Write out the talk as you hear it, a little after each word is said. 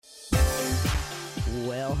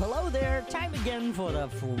Well, hello there. Time again for the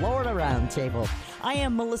Florida Roundtable. I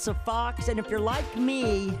am Melissa Fox, and if you're like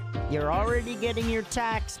me, you're already getting your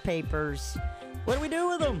tax papers. What do we do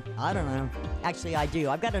with them? I don't know. Actually, I do.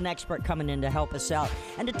 I've got an expert coming in to help us out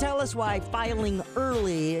and to tell us why filing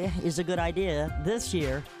early is a good idea this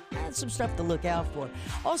year. And some stuff to look out for.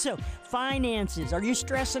 Also, finances. Are you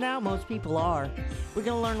stressing out? Most people are. We're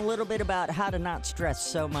going to learn a little bit about how to not stress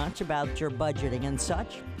so much about your budgeting and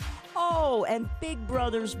such. Oh, and Big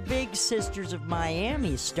Brothers Big Sisters of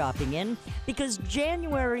Miami is stopping in because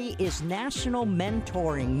January is National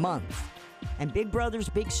Mentoring Month. And Big Brothers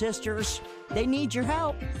Big Sisters, they need your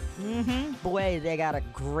help. Boy, they got a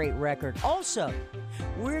great record. Also,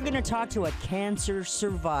 we're going to talk to a cancer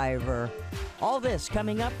survivor. All this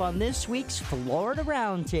coming up on this week's Florida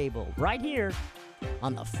Roundtable, right here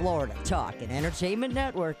on the Florida Talk and Entertainment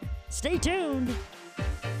Network. Stay tuned.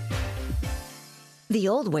 The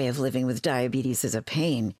old way of living with diabetes is a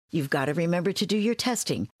pain. You've got to remember to do your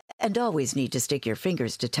testing and always need to stick your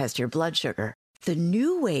fingers to test your blood sugar. The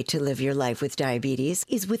new way to live your life with diabetes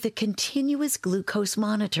is with a continuous glucose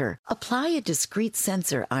monitor. Apply a discrete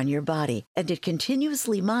sensor on your body, and it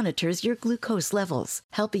continuously monitors your glucose levels,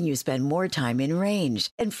 helping you spend more time in range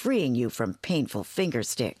and freeing you from painful finger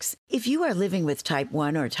sticks. If you are living with type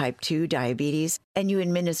 1 or type 2 diabetes and you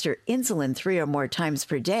administer insulin 3 or more times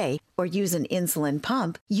per day or use an insulin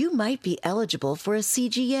pump, you might be eligible for a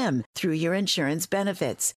CGM through your insurance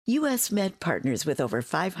benefits. U.S. Med partners with over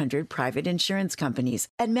 500 private insurance companies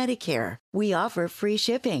and Medicare. We offer free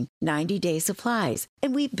shipping, 90-day supplies,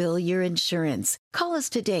 and we bill your insurance. Call us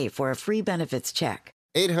today for a free benefits check.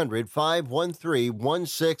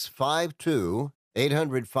 800-513-1652.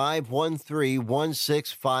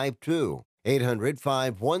 800-513-1652.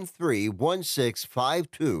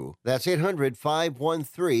 800-513-1652. That's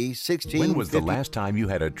 800-513-1652. When was the last time you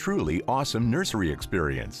had a truly awesome nursery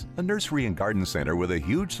experience? A nursery and garden center with a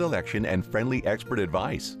huge selection and friendly expert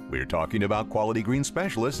advice. We're talking about Quality Green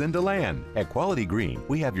specialists in DeLand. At Quality Green,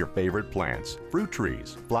 we have your favorite plants, fruit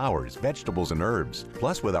trees, flowers, vegetables, and herbs.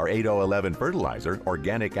 Plus, with our 8011 fertilizer,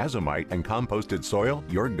 organic azomite, and composted soil,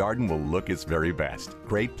 your garden will look its very best.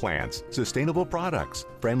 Great plants, sustainable products,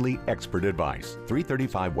 friendly expert advice.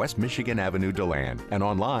 335 West Michigan Avenue, DeLand, and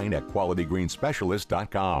online at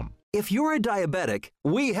qualityggreenspecialist.com. If you're a diabetic,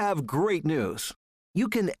 we have great news. You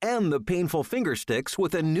can end the painful finger sticks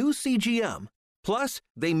with a new CGM. Plus,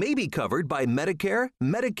 they may be covered by Medicare,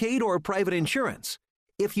 Medicaid, or private insurance.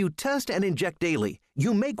 If you test and inject daily,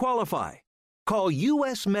 you may qualify. Call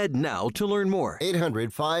U.S. Med now to learn more.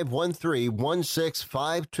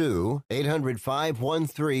 800-513-1652.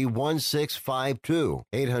 800-513-1652.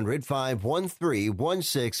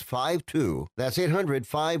 800-513-1652. That's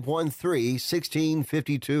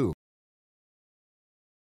 800-513-1652.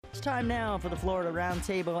 It's time now for the Florida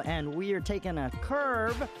Roundtable, and we are taking a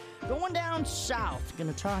curve going down south.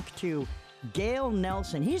 Going to talk to Gail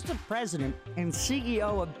Nelson. He's the president and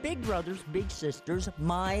CEO of Big Brothers Big Sisters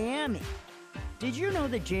Miami. Did you know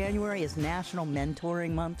that January is National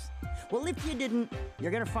Mentoring Month? Well, if you didn't,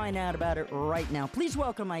 you're going to find out about it right now. Please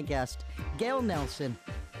welcome my guest, Gail Nelson.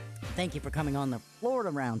 Thank you for coming on the Florida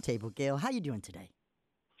Roundtable, Gail. How you doing today?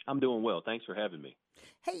 I'm doing well. Thanks for having me.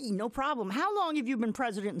 Hey, no problem. How long have you been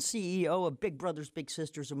president and CEO of Big Brothers Big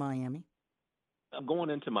Sisters of Miami? I'm going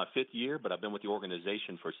into my 5th year, but I've been with the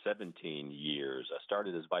organization for 17 years. I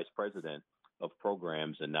started as vice president of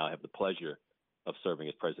programs and now have the pleasure of serving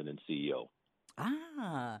as president and CEO.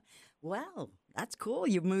 Ah, well, that's cool.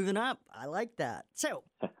 You're moving up. I like that. So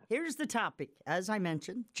here's the topic. As I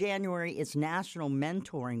mentioned, January is National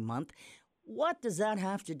Mentoring Month. What does that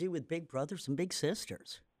have to do with Big Brothers and Big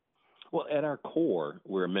Sisters? Well, at our core,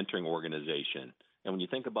 we're a mentoring organization. And when you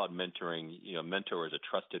think about mentoring, mentor is a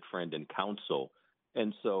trusted friend and counsel.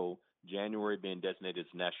 And so January being designated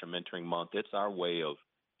as National Mentoring Month, it's our way of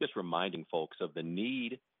just reminding folks of the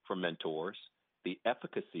need for mentors, the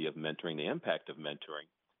efficacy of mentoring, the impact of mentoring.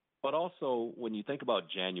 But also, when you think about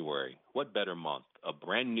January, what better month? A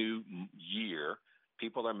brand new year.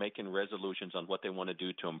 People are making resolutions on what they want to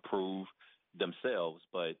do to improve themselves.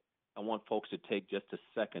 But I want folks to take just a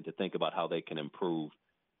second to think about how they can improve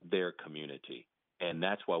their community. And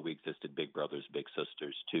that's why we exist at Big Brothers Big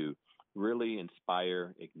Sisters, to really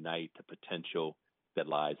inspire, ignite the potential that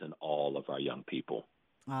lies in all of our young people.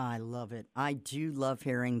 I love it. I do love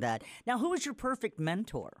hearing that. Now, who is your perfect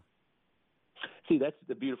mentor? See, that's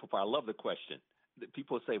the beautiful part. I love the question.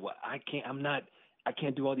 People say, well, I can't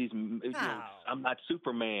do all these, I'm not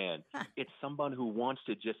Superman. It's someone who wants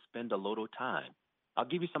to just spend a little time. I'll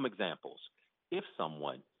give you some examples. If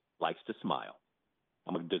someone likes to smile,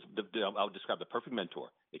 I'll describe the perfect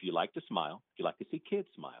mentor. If you like to smile, if you like to see kids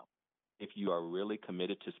smile, if you are really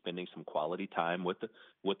committed to spending some quality time with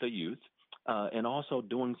the youth, and also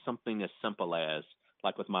doing something as simple as,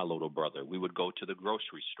 like with my little brother, we would go to the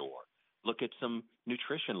grocery store, look at some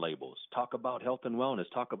nutrition labels, talk about health and wellness,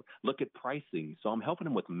 look at pricing. So I'm helping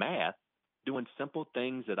him with math, doing simple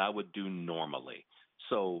things that I would do normally.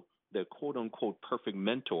 So the quote unquote perfect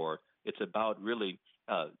mentor, it's about really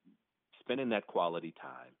spending that quality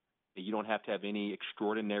time. You don't have to have any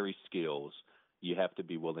extraordinary skills. You have to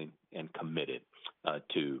be willing and committed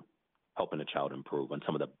to helping a child improve on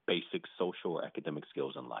some of the basic social or academic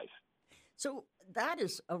skills in life. So that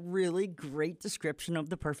is a really great description of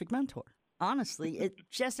the perfect mentor. Honestly, it's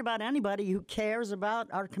just about anybody who cares about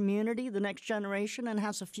our community, the next generation, and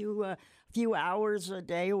has a few hours a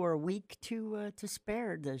day or a week to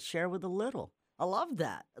spare to share with a little. I love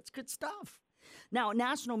that. That's good stuff. Now,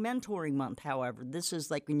 National Mentoring Month, however, this is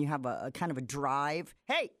like when you have a kind of a drive.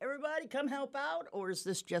 Hey, everybody, come help out. Or is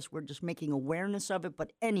this just we're just making awareness of it?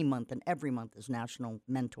 But any month and every month is National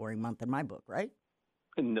Mentoring Month in my book, right?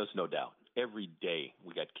 And there's no doubt. Every day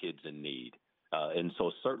we got kids in need. And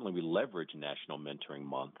so certainly we leverage National Mentoring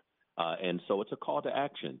Month. And so it's a call to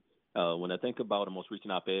action. When I think about a most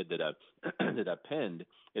recent op-ed that I penned,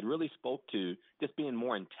 it really spoke to just being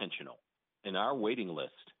more intentional. In our waiting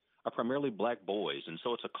list are primarily Black boys. And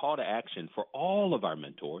so it's a call to action for all of our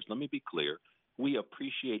mentors. Let me be clear. We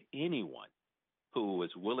appreciate anyone who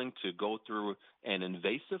is willing to go through an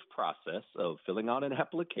invasive process of filling out an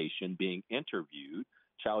application, being interviewed.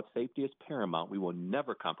 Child safety is paramount. We will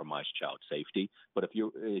never compromise child safety. But if you're,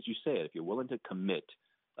 as you said, if you're willing to commit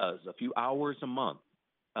a few hours a month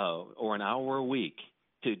or an hour a week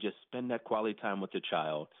to just spend that quality time with the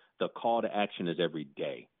child, the call to action is every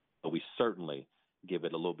day. But we certainly give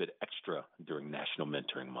it a little bit extra during National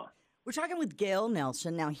Mentoring Month. We're talking with Gail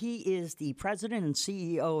Nelson. Now, he is the president and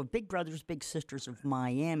CEO of Big Brothers Big Sisters of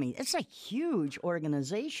Miami. It's a huge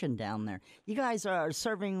organization down there. You guys are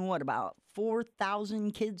serving, what, about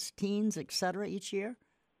 4,000 kids, teens, et cetera, each year?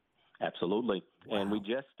 Absolutely. Wow. And we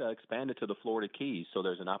just expanded to the Florida Keys, so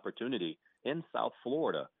there's an opportunity in South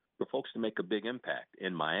Florida for folks to make a big impact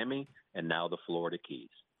in Miami and now the Florida Keys.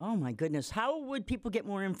 Oh, my goodness. How would people get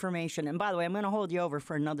more information? And by the way, I'm going to hold you over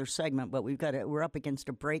for another segment, but we're up against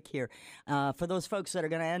a break here. For those folks that are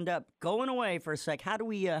going to end up going away for a sec, how do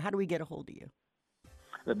we get a hold of you?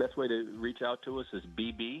 The best way to reach out to us is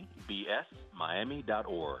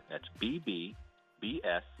bbsmiami.org. That's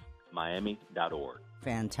bbsmiami.org.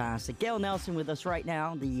 Fantastic. Gail Nelson with us right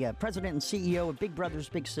now, the president and CEO of Big Brothers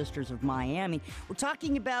Big Sisters of Miami. We're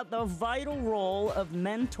talking about the vital role of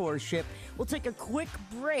mentorship. We'll take a quick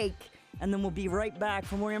break, and then we'll be right back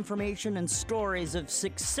for more information and stories of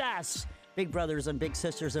success. Big Brothers and Big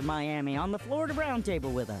Sisters of Miami on the Florida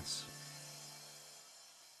Roundtable with us.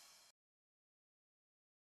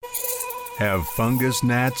 Have fungus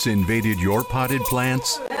gnats invaded your potted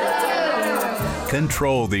plants?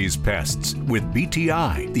 Control these pests with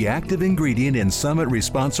BTI, the active ingredient in Summit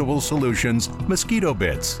Responsible Solutions Mosquito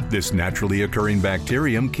Bits. This naturally occurring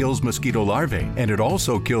bacterium kills mosquito larvae, and it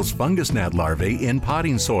also kills fungus gnat larvae in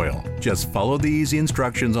potting soil. Just follow the easy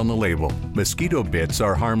instructions on the label. Mosquito Bits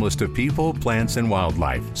are harmless to people, plants, and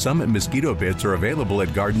wildlife. Summit Mosquito Bits are available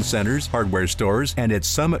at garden centers, hardware stores, and at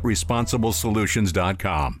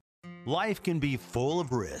SummitResponsibleSolutions.com. Life can be full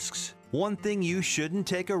of risks. One thing you shouldn't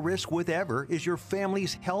take a risk with ever is your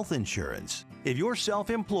family's health insurance. If you're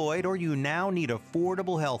self-employed or you now need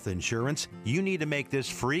affordable health insurance, you need to make this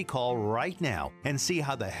free call right now and see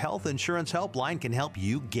how the Health Insurance Helpline can help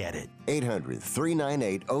you get it.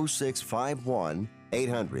 800-398-0651.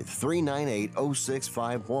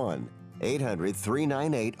 800-398-0651.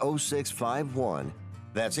 800-398-0651.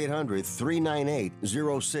 That's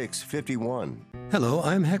 800-398-0651. Hello,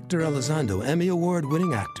 I'm Hector Elizondo, Emmy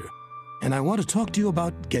Award-winning actor. And I want to talk to you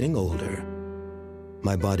about getting older.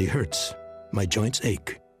 My body hurts, my joints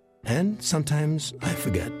ache, and sometimes I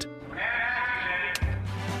forget.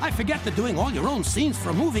 I forget that doing all your own scenes for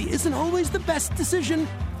a movie isn't always the best decision.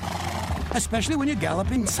 Especially when you're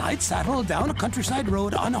galloping side saddle down a countryside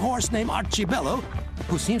road on a horse named Archibello,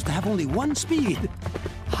 who seems to have only one speed,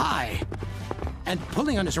 high. And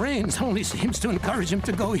pulling on his reins only seems to encourage him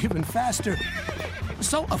to go even faster.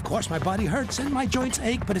 So, of course, my body hurts and my joints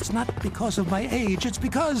ache, but it's not because of my age. It's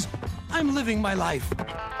because I'm living my life.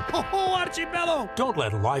 Oh, Archibello! Don't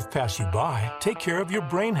let life pass you by. Take care of your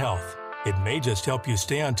brain health. It may just help you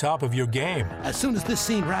stay on top of your game. As soon as this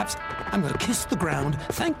scene wraps, I'm going to kiss the ground,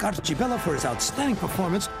 thank Archibello for his outstanding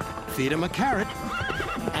performance, feed him a carrot,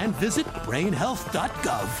 and visit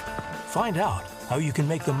brainhealth.gov. Find out how you can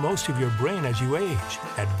make the most of your brain as you age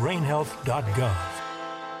at brainhealth.gov.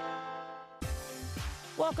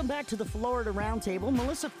 Welcome back to the Florida Roundtable.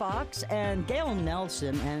 Melissa Fox and Gail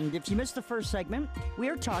Nelson. And if you missed the first segment, we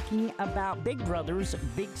are talking about Big Brothers,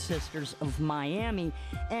 Big Sisters of Miami.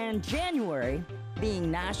 And January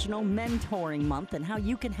being National Mentoring Month and how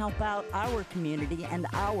you can help out our community and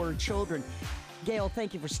our children. Gail,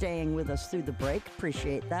 thank you for staying with us through the break.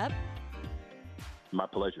 Appreciate that. My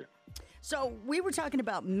pleasure. So we were talking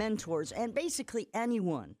about mentors, and basically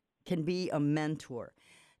anyone can be a mentor.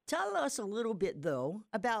 Tell us a little bit, though,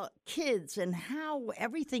 about kids and how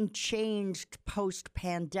everything changed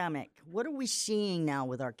post-pandemic. What are we seeing now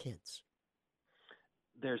with our kids?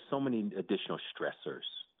 There's so many additional stressors.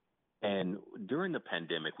 And during the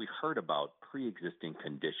pandemic, we heard about pre-existing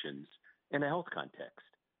conditions in a health context.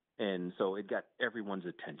 And so it got everyone's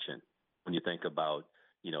attention when you think about,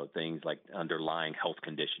 things like underlying health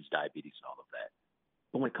conditions, diabetes, and all of that.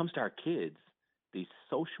 But when it comes to our kids, the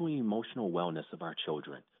social and emotional wellness of our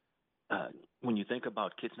children, when you think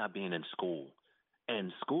about kids not being in school,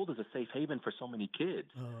 and school is a safe haven for so many kids.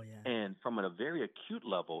 Oh, yeah. And from a very acute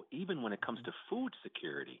level, even when it comes to food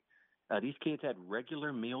security, these kids had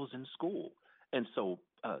regular meals in school. And so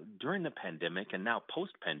during the pandemic and now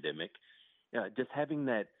post-pandemic, just having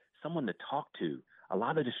that someone to talk to, a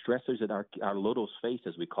lot of the stressors that our littles face,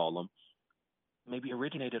 as we call them, maybe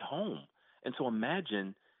originate at home. And so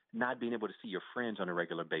imagine not being able to see your friends on a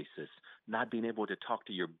regular basis, not being able to talk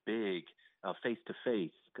to your big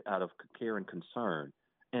face-to-face out of care and concern.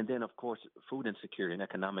 And then, of course, food insecurity and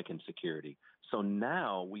economic insecurity. So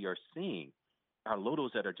now we are seeing our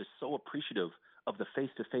littles that are just so appreciative of the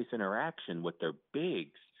face-to-face interaction with their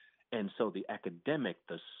bigs. And so the academic,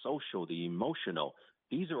 the social, the emotional,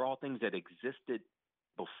 these are all things that existed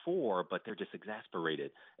before, but they're just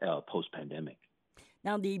exasperated post-pandemic.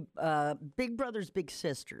 Now, the Big Brothers Big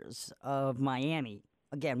Sisters of Miami,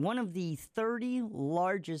 again, one of the 30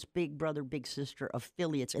 largest Big Brother Big Sister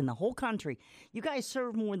affiliates in the whole country. You guys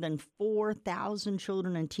serve more than 4,000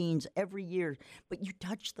 children and teens every year, but you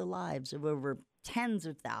touch the lives of over tens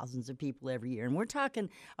of thousands of people every year. And we're talking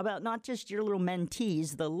about not just your little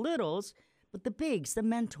mentees, the littles, but the bigs, the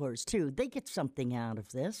mentors, too. They get something out of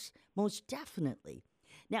this, most definitely.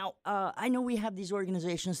 Now, I know we have these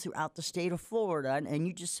organizations throughout the state of Florida, and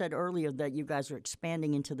you just said earlier that you guys are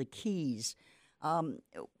expanding into the Keys. One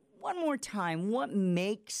more time, what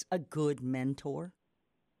makes a good mentor?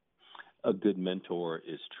 A good mentor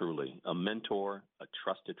is truly a mentor, a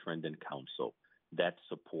trusted friend and counsel. That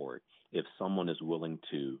support, if someone is willing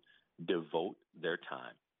to devote their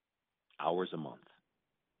time, hours a month,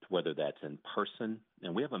 whether that's in person,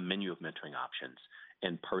 and we have a menu of mentoring options,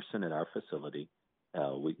 in person at our facility,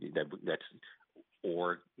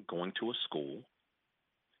 or going to a school.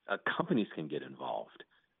 Companies can get involved.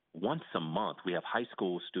 Once a month, we have high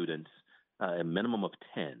school students, a minimum of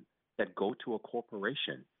 10, that go to a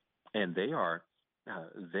corporation, and they are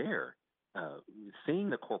there seeing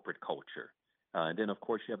the corporate culture. And then, of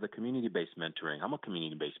course, you have the community-based mentoring. I'm a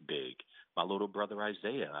community-based big. My little brother,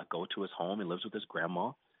 Isaiah, I go to his home. He lives with his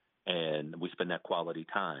grandma, and we spend that quality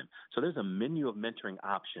time. So there's a menu of mentoring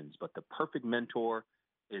options, but the perfect mentor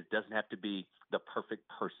doesn't have to be the perfect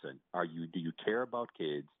person. Do you care about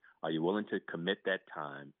kids? Are you willing to commit that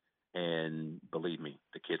time? And believe me,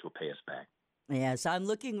 the kids will pay us back. Yes, I'm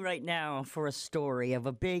looking right now for a story of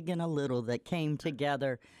a big and a little that came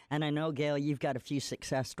together. And I know, Gail, you've got a few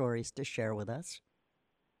success stories to share with us.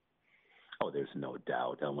 Oh, there's no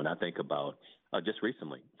doubt. When I think about just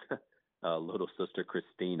recently, little sister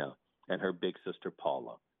Christina and her big sister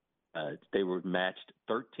Paula, they were matched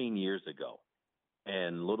 13 years ago.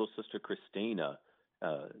 And little sister Christina,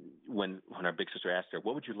 when our big sister asked her,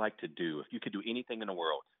 what would you like to do? If you could do anything in the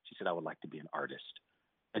world, she said, I would like to be an artist.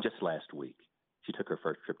 And just last week, she took her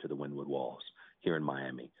first trip to the Wynwood Walls here in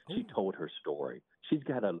Miami. She told her story. She's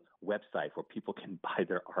got a website where people can buy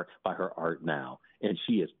her art now, and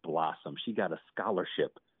she has blossomed. She got a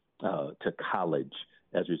scholarship to college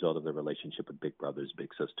as a result of the relationship with Big Brothers Big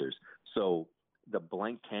Sisters. So the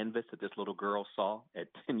blank canvas that this little girl saw at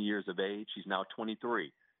 10 years of age, she's now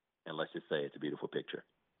 23. And let's just say it's a beautiful picture.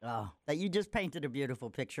 Oh, that you just painted a beautiful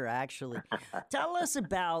picture, actually. Tell us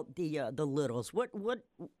about the littles. What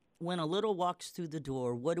when a little walks through the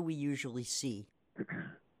door, what do we usually see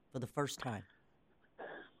for the first time?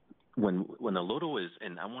 When a little is,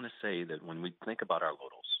 and I want to say that when we think about our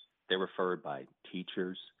littles, they're referred by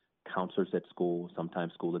teachers, counselors at school,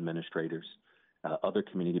 sometimes school administrators, other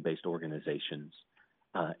community-based organizations.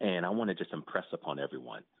 And I want to just impress upon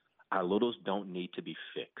everyone, our littles don't need to be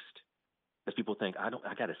fixed. Because people think, I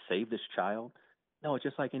got to save this child. No, it's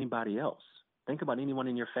just like anybody else. Think about anyone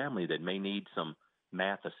in your family that may need some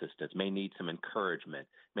math assistance, may need some encouragement,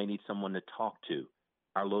 may need someone to talk to.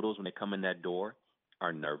 Our littles, when they come in that door,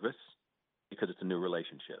 are nervous because it's a new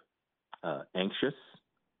relationship, anxious,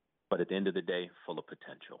 but at the end of the day, full of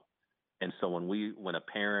potential. And so when a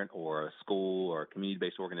parent or a school or a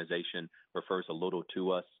community-based organization refers a little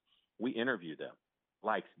to us, we interview them,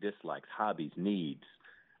 likes, dislikes, hobbies, needs.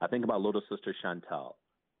 I think about little sister Chantal.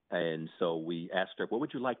 And so we asked her, what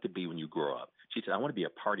would you like to be when you grow up? She said, I want to be a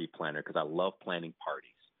party planner because I love planning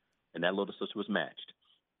parties. And that little sister was matched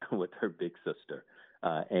with her big sister.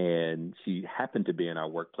 And she happened to be in our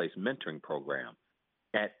workplace mentoring program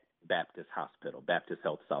at Baptist Hospital, Baptist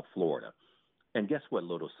Health, South Florida. And guess what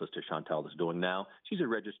little sister Chantal is doing now? She's a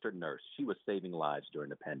registered nurse. She was saving lives during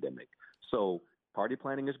the pandemic. So party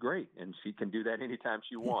planning is great, and she can do that anytime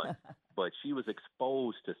she wants. But she was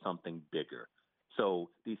exposed to something bigger. So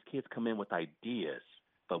these kids come in with ideas,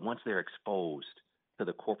 but once they're exposed to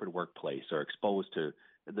the corporate workplace or exposed to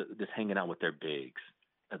just hanging out with their bigs,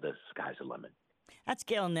 the sky's the limit. That's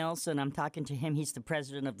Gale Nelson. I'm talking to him. He's the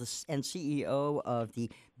president of and CEO of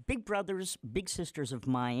the Big Brothers Big Sisters of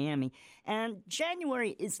Miami. And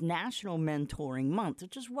January is National Mentoring Month,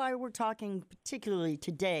 which is why we're talking particularly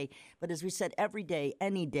today. But as we said, every day,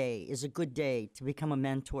 any day is a good day to become a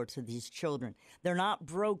mentor to these children. They're not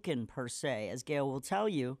broken per se, as Gale will tell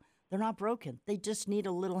you. They're not broken. They just need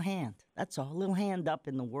a little hand. That's all, a little hand up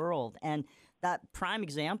in the world. And that prime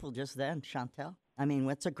example just then, Chantal. I mean,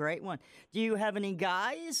 what's a great one? Do you have any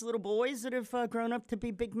guys, little boys that have grown up to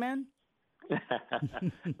be big men?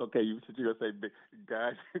 Okay, you're going to say big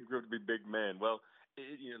guys grew up to be big men. Well,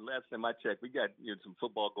 last time I checked, we got some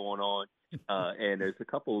football going on, and there's a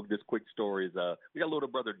couple of just quick stories. We got a little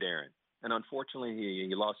brother, Darren, and unfortunately,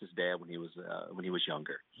 he lost his dad when he was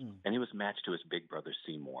younger, and he was matched to his big brother,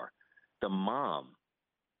 Seymour. The mom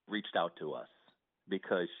reached out to us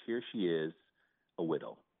because here she is, a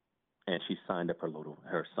widow. And she signed up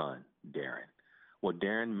her son, Darren. Well,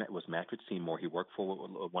 Darren was matched with Seymour. He worked for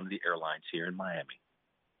one of the airlines here in Miami.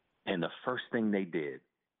 And the first thing they did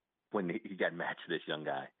when he got matched with this young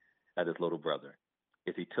guy, this little brother,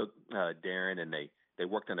 is he took Darren and they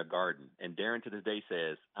worked in a garden. And Darren to this day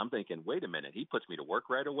says, I'm thinking, wait a minute, he puts me to work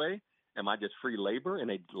right away? Am I just free labor? And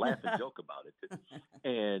they laugh and joke about it.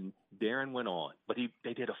 And Darren went on. But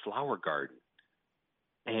they did a flower garden.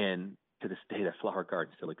 And to this day, that flower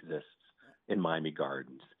garden still exists in Miami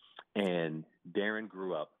Gardens. And Darren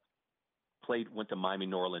grew up, went to Miami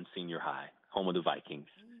Norland Senior High, home of the Vikings,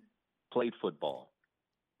 played football,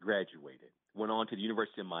 graduated, went on to the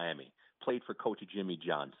University of Miami, played for Coach Jimmy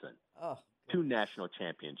Johnson, 2 national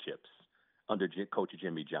championships under Coach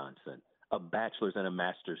Jimmy Johnson, a bachelor's and a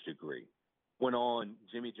master's degree. Went on,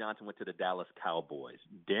 Jimmy Johnson went to the Dallas Cowboys.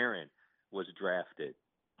 Darren was drafted,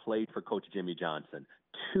 played for Coach Jimmy Johnson,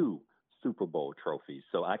 2 Super Bowl trophies.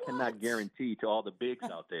 So I cannot guarantee to all the bigs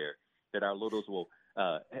out there that our littles will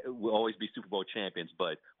always be Super Bowl champions.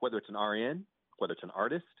 But whether it's an RN, whether it's an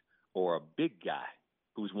artist, or a big guy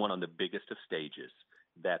who's won on the biggest of stages,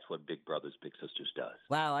 that's what Big Brothers Big Sisters does.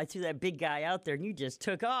 Wow, I threw that big guy out there, and you just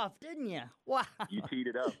took off, didn't you? Wow. You teed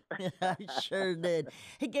it up. I sure did.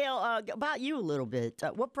 Hey, Gale, about you a little bit.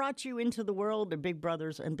 What brought you into the world of Big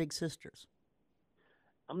Brothers and Big Sisters?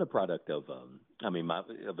 I'm the product of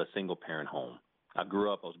a single parent home. I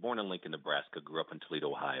was born in Lincoln, Nebraska, grew up in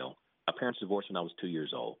Toledo, Ohio. My parents divorced when I was 2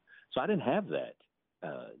 years old. So I didn't have that.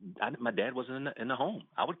 My dad wasn't in the home.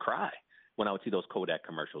 I would cry when I would see those Kodak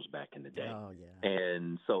commercials back in the day. Oh, yeah.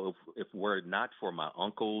 And so if were it not for my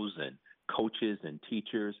uncles and coaches and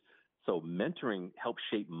teachers, so mentoring helped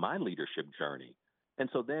shape my leadership journey. And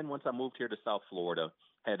so then once I moved here to South Florida,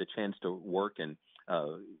 had a chance to work and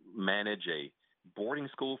manage a boarding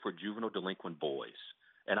school for juvenile delinquent boys.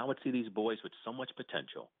 And I would see these boys with so much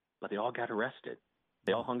potential, but they all got arrested.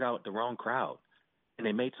 They all hung out with the wrong crowd, and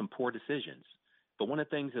they made some poor decisions. But one of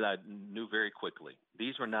the things that I knew very quickly,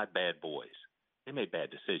 these were not bad boys. They made bad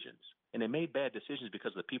decisions. And they made bad decisions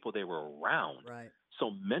because of the people they were around. Right.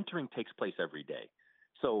 So mentoring takes place every day.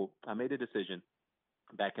 So I made a decision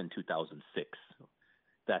back in 2006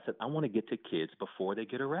 that I said, I want to get to kids before they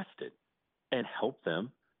get arrested and help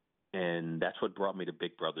them. And that's what brought me to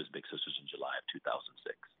Big Brothers Big Sisters in July of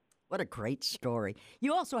 2006. What a great story.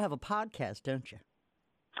 You also have a podcast, don't you?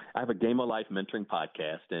 I have a Game of Life mentoring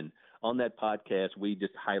podcast. And on that podcast, we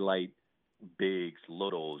just highlight bigs,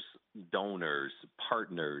 littles, donors,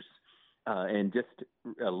 partners, and just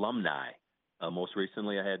alumni. Most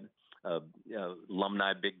recently, I had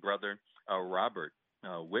alumni big brother, Robert,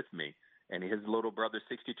 with me. And his little brother,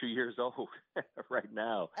 62 years old right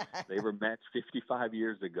now. They were matched 55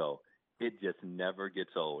 years ago. It just never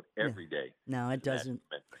gets old every day. No, it doesn't.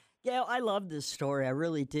 Gail, I love this story. I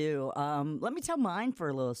really do. Let me tell mine for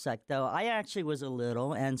a little sec, though. I actually was a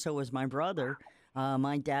little, and so was my brother.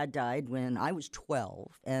 My dad died when I was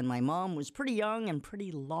 12, and my mom was pretty young and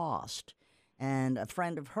pretty lost. And a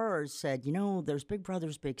friend of hers said, there's Big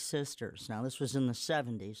Brothers, Big Sisters. Now, this was in the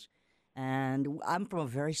 70s. And I'm from a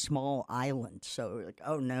very small island. So,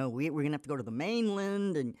 oh, no, we're going to have to go to the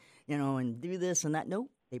mainland and, and do this and that.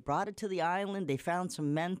 Nope. They brought it to the island. They found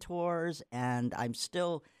some mentors. And I'm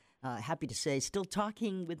still, happy to say, still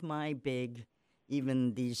talking with my big,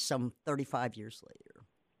 even these some 35 years later.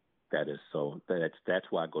 That is so. That's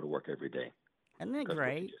why I go to work every day. Isn't that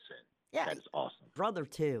great? Yeah, that is awesome. Brother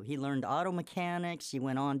too. He learned auto mechanics. He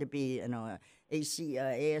went on to be, ASI,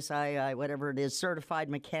 whatever it is, certified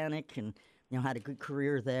mechanic, and had a good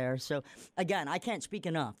career there. So again, I can't speak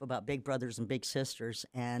enough about Big Brothers and Big Sisters,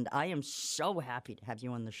 and I am so happy to have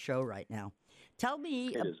you on the show right now. Tell me,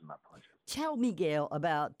 it is my pleasure. Tell me, Gail,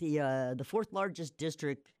 about the fourth largest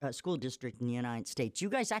school district in the United States. You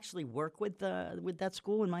guys actually work with that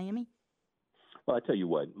school in Miami? Well, I tell you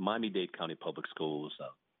what, Miami-Dade County Public Schools.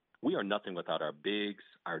 We are nothing without our bigs,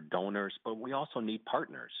 our donors, but we also need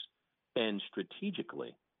partners. And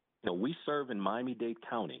strategically, we serve in Miami-Dade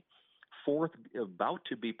County, fourth, about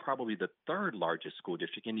to be probably the third largest school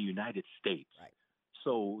district in the United States. Right.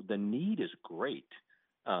 So the need is great.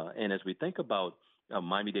 And as we think about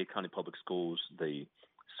Miami-Dade County Public Schools, the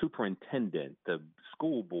superintendent, the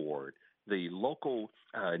school board, the local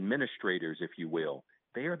administrators, if you will,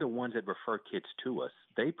 they are the ones that refer kids to us.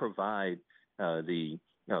 They provide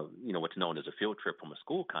what's known as a field trip from a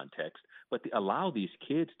school context, but they allow these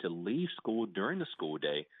kids to leave school during the school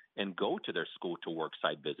day and go to their school to work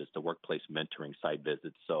site visits, the workplace mentoring site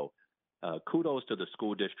visits. So kudos to the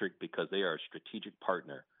school district because they are a strategic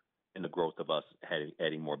partner in the growth of us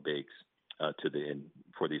adding more bigs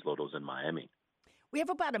for these Lotos in Miami. We have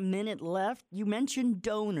about a minute left. You mentioned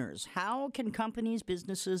donors. How can companies,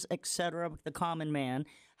 businesses, et cetera, the common man,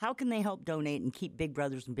 how can they help donate and keep Big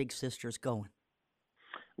Brothers and Big Sisters going?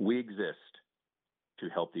 We exist to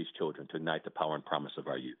help these children, to ignite the power and promise of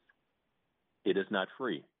our youth. It is not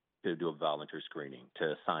free to do a volunteer screening,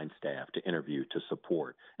 to assign staff, to interview, to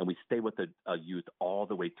support. And we stay with a youth all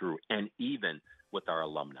the way through, and even with our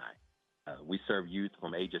alumni. We serve youth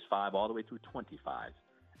from ages 5 all the way through 25.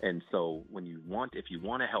 And so if you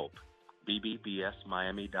want to help,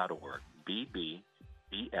 bbbsmiami.org,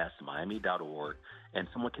 bbbsmiami.org, and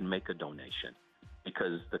someone can make a donation.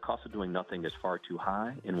 Because the cost of doing nothing is far too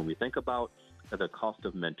high. And when we think about the cost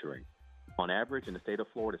of mentoring, on average in the state of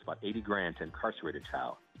Florida, it's about $80,000 to incarcerate a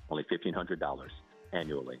child, only $1,500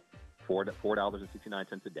 annually,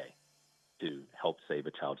 $4.69 a day to help save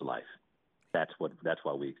a child's life. That's why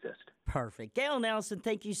we exist. Perfect. Gail Nelson,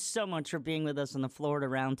 thank you so much for being with us on the Florida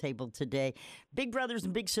Roundtable today. Big Brothers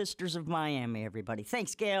and Big Sisters of Miami, everybody.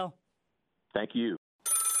 Thanks, Gail. Thank you.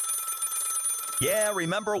 Yeah,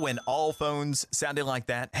 remember when all phones sounded like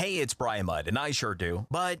that? Hey, it's Brian Mudd, and I sure do.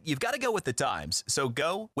 But you've got to go with the times, so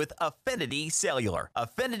go with Affinity Cellular.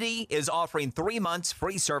 Affinity is offering 3 months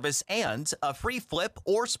free service and a free flip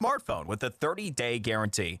or smartphone with a 30-day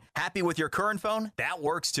guarantee. Happy with your current phone? That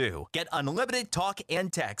works too. Get unlimited talk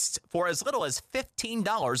and texts for as little as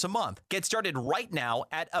 $15 a month. Get started right now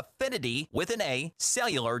at Affinity with an A,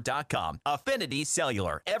 cellular.com. Affinity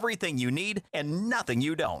Cellular. Everything you need and nothing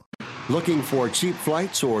you don't. Looking for cheap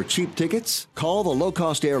flights or cheap tickets? Call the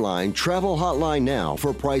low-cost airline travel hotline now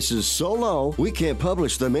for prices so low we can't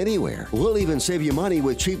publish them anywhere. We'll even save you money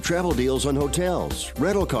with cheap travel deals on hotels,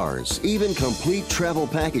 rental cars, even complete travel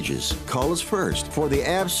packages. Call us first for the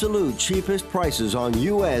absolute cheapest prices on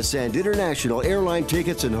U.S. and international airline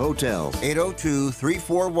tickets and hotels.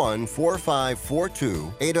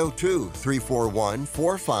 802-341-4542.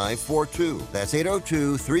 802-341-4542. That's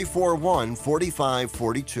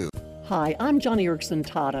 802-341-4542. Hi, I'm Johnny Erickson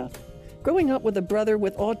Tata. Growing up with a brother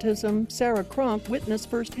with autism, Sarah Cronk witnessed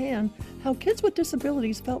firsthand how kids with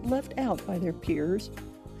disabilities felt left out by their peers.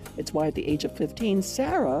 It's why at the age of 15,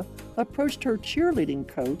 Sarah approached her cheerleading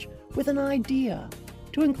coach with an idea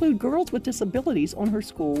to include girls with disabilities on her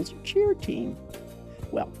school's cheer team.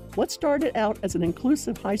 Well, what started out as an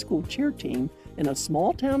inclusive high school cheer team in a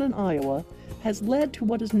small town in Iowa has led to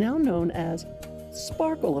what is now known as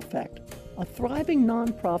Sparkle Effect, a thriving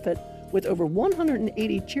nonprofit with over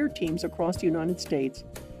 180 cheer teams across the United States,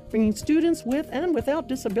 bringing students with and without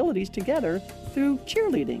disabilities together through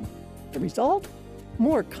cheerleading. The result?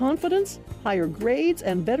 More confidence, higher grades,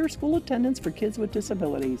 and better school attendance for kids with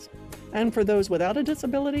disabilities. And for those without a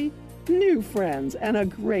disability, new friends and a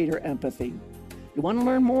greater empathy. You want to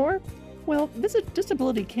learn more? Well, visit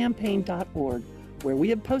disabilitycampaign.org, where we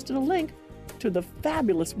have posted a link to the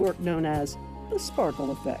fabulous work known as the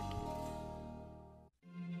Sparkle Effect.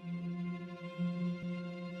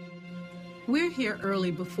 We're here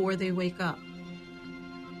early before they wake up.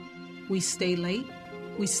 We stay late,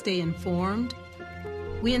 we stay informed,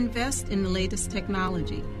 we invest in the latest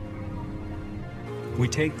technology. We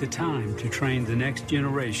take the time to train the next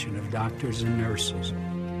generation of doctors and nurses.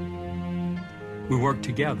 We work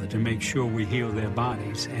together to make sure we heal their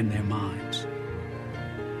bodies and their minds.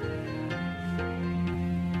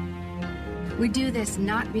 We do this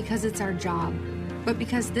not because it's our job, but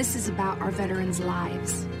because this is about our veterans'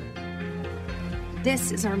 lives.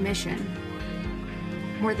 This is our mission.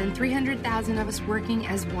 More than 300,000 of us working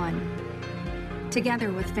as one,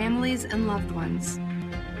 together with families and loved ones.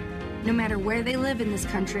 No matter where they live in this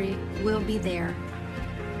country, we'll be there.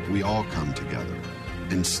 We all come together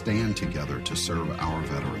and stand together to serve our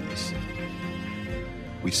veterans.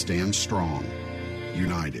 We stand strong,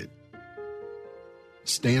 united.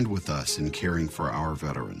 Stand with us in caring for our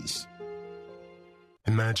veterans.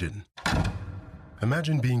 Imagine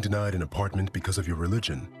being denied an apartment because of your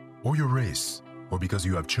religion, or your race, or because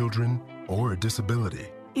you have children, or a disability.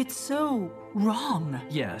 It's so wrong.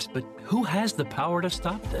 Yes, but who has the power to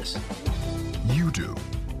stop this? You do.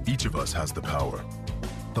 Each of us has the power.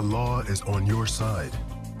 The law is on your side.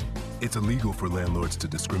 It's illegal for landlords to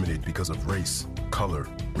discriminate because of race, color,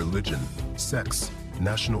 religion, sex,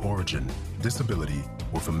 national origin, disability,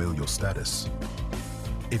 or familial status.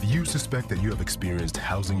 If you suspect that you have experienced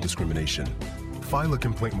housing discrimination, file a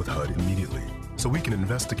complaint with HUD immediately so we can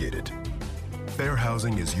investigate it. Fair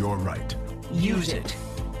housing is your right. Use it.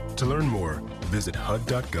 To learn more, visit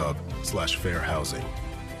hud.gov/fairhousing.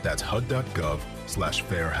 That's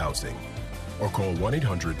hud.gov/fairhousing. Or call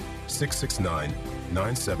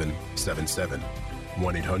 1-800-669-9777.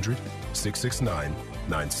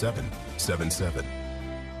 1-800-669-9777.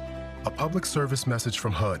 A public service message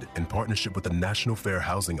from HUD in partnership with the National Fair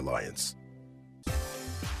Housing Alliance.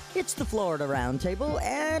 It's the Florida Roundtable,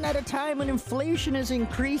 and at a time when inflation is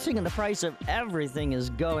increasing and the price of everything is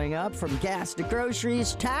going up, from gas to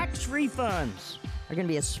groceries, tax refunds are going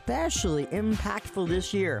to be especially impactful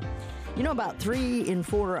this year. You know, about 3 in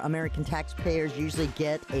 4 American taxpayers usually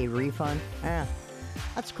get a refund.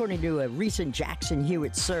 That's according to a recent Jackson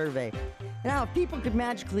Hewitt survey. Now, if people could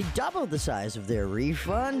magically double the size of their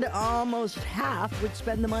refund, almost half would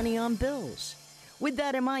spend the money on bills. With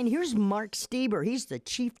that in mind, here's Mark Stieber. He's the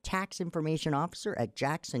Chief Tax Information Officer at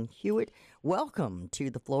Jackson Hewitt. Welcome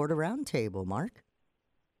to the Florida Roundtable, Mark.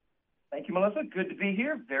 Thank you, Melissa. Good to be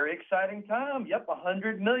here. Very exciting time. Yep,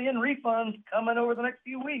 100 million refunds coming over the next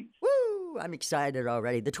few weeks. Woo! I'm excited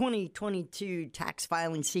already. The 2022 tax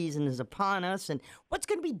filing season is upon us, and what's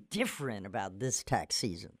going to be different about this tax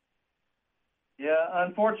season? Yeah,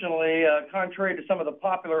 unfortunately, contrary to some of the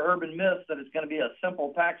popular urban myths that it's going to be a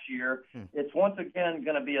simple tax year, it's once again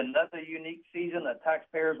going to be another unique season that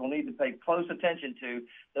taxpayers will need to pay close attention to.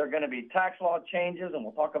 There are going to be tax law changes, and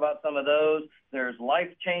we'll talk about some of those. There's life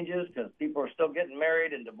changes because people are still getting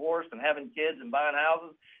married and divorced and having kids and buying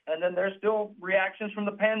houses. And then there's still reactions from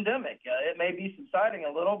the pandemic. It may be subsiding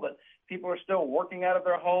a little, but people are still working out of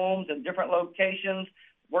their homes in different locations,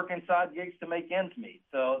 working side gigs to make ends meet.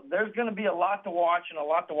 So there's going to be a lot to watch and a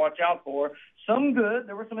lot to watch out for. Some good.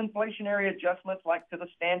 There were some inflationary adjustments like to the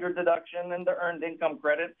standard deduction and the earned income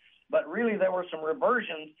credit, but really there were some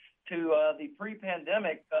reversions to the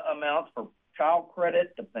pre-pandemic amounts for child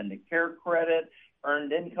credit, dependent care credit,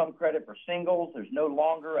 earned income credit for singles. There's no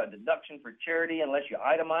longer a deduction for charity unless you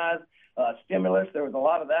itemize. Stimulus, there was a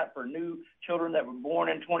lot of that for new children that were born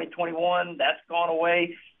in 2021. That's gone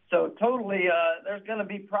away. So totally, there's going to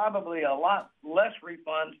be probably a lot less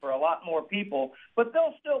refunds for a lot more people, but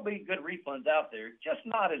there'll still be good refunds out there, just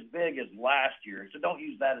not as big as last year. So don't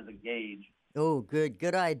use that as a gauge. Oh,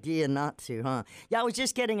 good idea not to, huh? Yeah, I was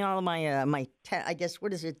just getting all of my, I guess,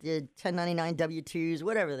 what is it, the 1099 W-2s,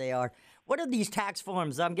 whatever they are. What are these tax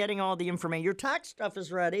forms? I'm getting all the information. Your tax stuff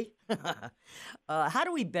is ready. How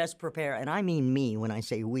do we best prepare, and I mean me when I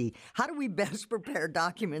say we, how do we best prepare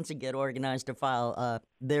documents and get organized to file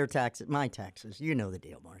their taxes, my taxes? You know the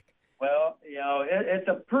deal, Mark. Well, you know, it's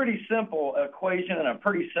a pretty simple equation and a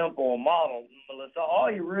pretty simple model, Melissa.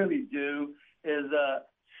 All you really do is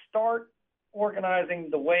start organizing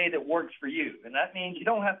the way that works for you. And that means you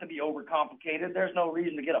don't have to be overcomplicated. There's no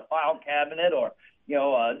reason to get a file cabinet or, you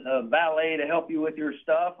know, a valet to help you with your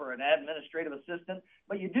stuff or an administrative assistant,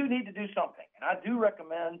 but you do need to do something. And I do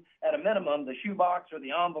recommend, at a minimum, the shoebox or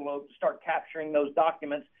the envelope to start capturing those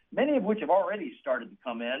documents, many of which have already started to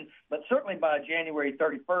come in, but certainly by January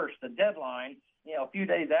 31st, the deadline, you know, a few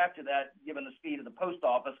days after that, given the speed of the post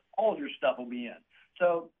office, all of your stuff will be in.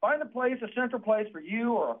 So find a central place for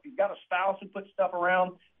you, or if you've got a spouse who puts stuff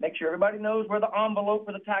around, make sure everybody knows where the envelope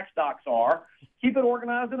for the tax docs are. Keep it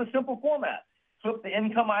organized in a simple format. Flip the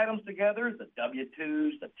income items together, the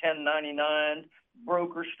W-2s, the 1099s,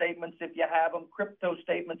 broker statements if you have them, crypto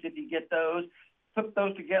statements if you get those. Flip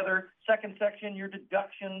those together. Second section, your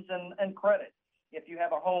deductions and credits. If you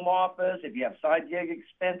have a home office, if you have side gig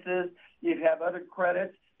expenses, if you have other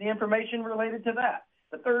credits, the information related to that.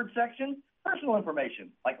 The third section, personal information,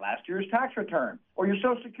 like last year's tax return or your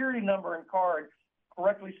Social Security number and card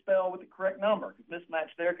correctly spelled with the correct number. Mismatch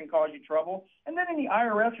there can cause you trouble. And then any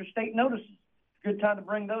IRS or state notices. Good time to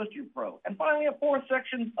bring those to your pro. And finally, a fourth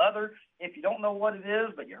section, other. If you don't know what it is,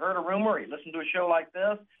 but you heard a rumor or you listen to a show like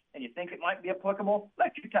this and you think it might be applicable,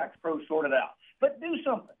 let your tax pro sort it out. But do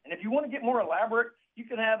something. And if you want to get more elaborate, you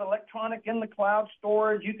can have electronic in the cloud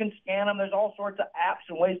storage. You can scan them. There's all sorts of apps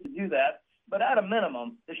and ways to do that. But at a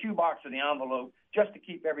minimum, the shoebox or the envelope, just to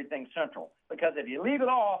keep everything central. Because if you leave it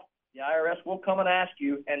off, the IRS will come and ask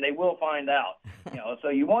you, and they will find out. So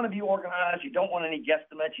you want to be organized. You don't want any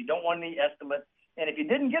guesstimates. You don't want any estimates. And if you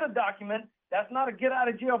didn't get a document, that's not a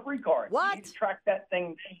get-out-of-jail-free card. What? You need to track that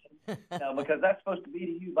thing down, because that's supposed to be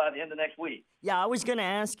to you by the end of next week. Yeah, I was going to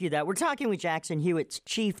ask you that. We're talking with Jackson Hewitt's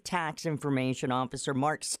Chief Tax Information Officer,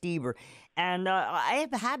 Mark Stieber. And I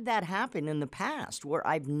have had that happen in the past where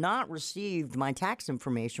I've not received my tax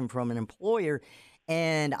information from an employer.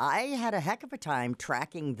 And I had a heck of a time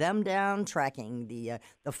tracking them down, tracking the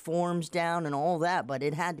forms down and all that, but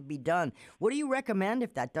it had to be done. What do you recommend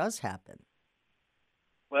if that does happen?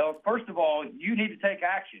 Well, first of all, you need to take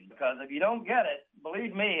action, because if you don't get it,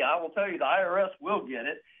 believe me, I will tell you the IRS will get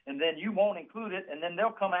it, and then you won't include it, and then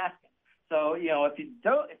they'll come asking. So, if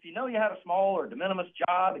you know you had a small or de minimis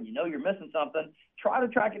job and you know you're missing something, try to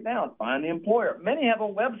track it down. Find the employer. Many have a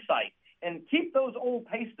website. And keep those old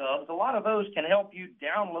pay stubs. A lot of those can help you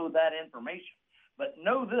download that information. But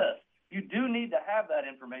know this, you do need to have that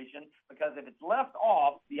information, because if it's left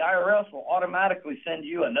off, the IRS will automatically send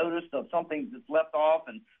you a notice of something that's left off,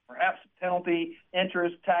 and perhaps penalty,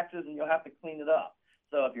 interest, taxes, and you'll have to clean it up.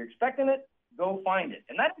 So if you're expecting it, go find it.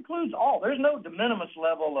 And that includes all. There's no de minimis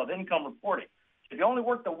level of income reporting. If you only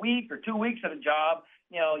worked a week or 2 weeks at a job,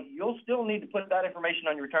 you'll still need to put that information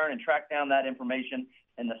on your return and track down that information.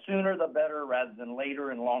 And the sooner, the better, rather than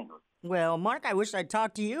later and longer. Well, Mark, I wish I'd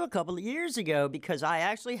talked to you a couple of years ago, because I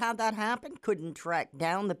actually had that happen. Couldn't track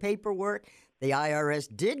down the paperwork. The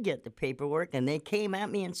IRS did get the paperwork, and they came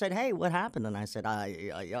at me and said, hey, what happened? And I said,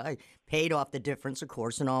 I paid off the difference, of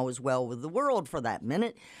course, and all was well with the world for that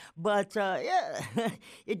minute. But, yeah,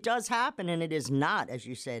 it does happen, and it is not, as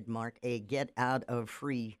you said, Mark, a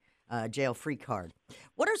jail-free card.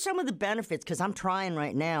 What are some of the benefits? Because I'm trying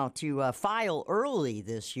right now to file early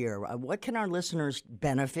this year. What can our listeners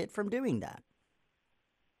benefit from doing that?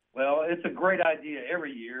 Well, it's a great idea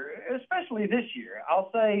every year, especially this year.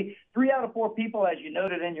 I'll say 3 out of 4 people, as you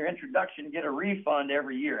noted in your introduction, get a refund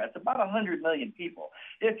every year. That's about 100 million people.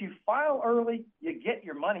 If you file early, you get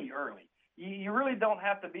your money early. You really don't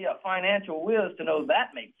have to be a financial whiz to know that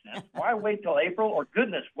makes sense. Why wait till April? Or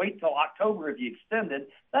goodness, wait till October if you extend it.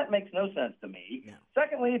 That makes no sense to me. Yeah.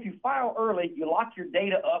 Secondly, if you file early, you lock your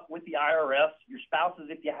data up with the IRS, your spouses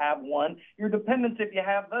if you have one, your dependents if you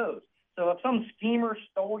have those. So if some schemer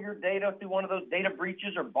stole your data through one of those data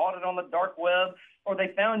breaches, or bought it on the dark web, or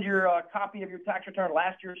they found your copy of your tax return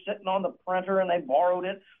last year sitting on the printer and they borrowed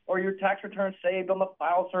it, or your tax return saved on the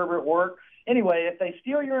file server at work. Anyway, if they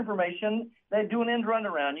steal your information, they do an end run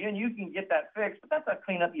around you, and you can get that fixed, but that's a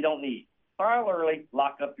cleanup you don't need. File early,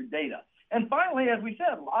 lock up your data. And finally, as we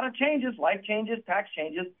said, a lot of changes, life changes, tax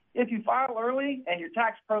changes. If you file early and your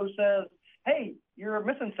tax pro says, hey, you're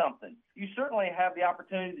missing something, you certainly have the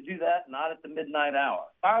opportunity to do that, not at the midnight hour.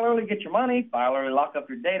 File early, get your money. File early, lock up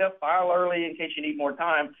your data. File early in case you need more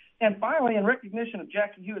time. And finally, in recognition of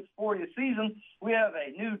Jackson Hewitt's 40th season, we have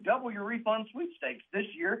a new Double Your Refund sweepstakes this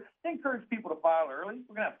year to encourage people to file early.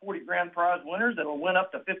 We're going to have 40 grand prize winners that will win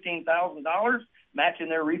up to $15,000, matching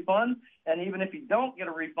their refund. And even if you don't get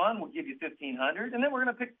a refund, we'll give you $1,500. And then we're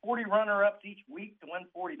going to pick 40 runner-ups each week to win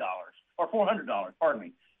 $40 or $400, pardon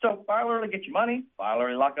me. So file early, get your money. File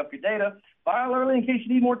early, lock up your data. File early in case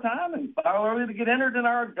you need more time, and file early to get entered in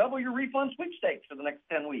our Double Your Refund sweepstakes for the next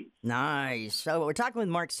 10 weeks. Nice. So we're talking with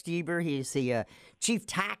Mark Stieber. He's the Chief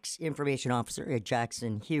Tax Information Officer at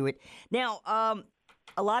Jackson Hewitt. Now,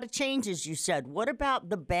 a lot of changes, you said. What about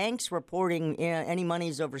the banks reporting any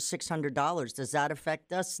monies over $600? Does that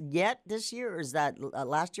affect us yet this year, or is that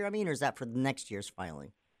last year, or is that for the next year's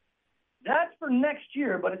filing? That's for next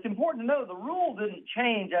year, but it's important to know the rule didn't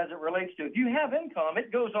change as it relates to if you have income,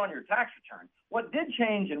 it goes on your tax return. What did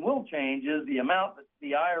change and will change is the amount that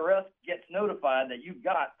the IRS gets notified that you've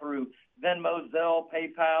got through Venmo, Zelle,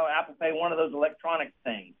 PayPal, Apple Pay, one of those electronic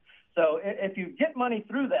things. So if you get money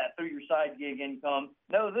through that, through your side gig income,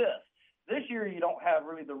 know this. This year, you don't have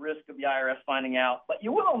really the risk of the IRS finding out, but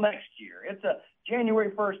you will next year. It's a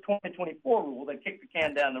January 1st, 2024 rule. They kick the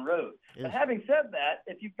can down the road. Yes. But having said that,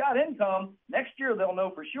 if you've got income, next year they'll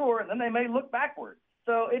know for sure, and then they may look backward.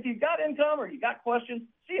 So if you've got income or you got questions,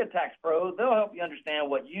 see a tax pro. They'll help you understand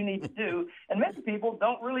what you need to do. And many people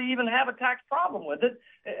don't really even have a tax problem with it,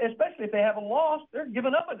 especially if they have a loss. They're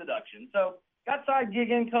giving up a deduction. So got side gig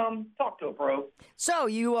income, talk to a pro. So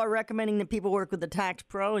you are recommending that people work with a tax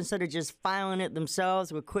pro instead of just filing it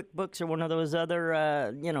themselves with QuickBooks or one of those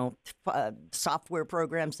other, software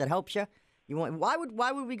programs that helps you? Why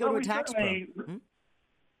would we go to a tax pro?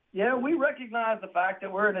 Yeah, we recognize the fact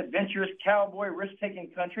that we're an adventurous, cowboy,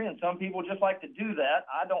 risk-taking country, and some people just like to do that.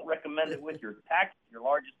 I don't recommend it with your tax, your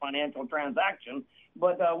largest financial transaction,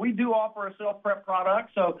 but we do offer a self-prep product.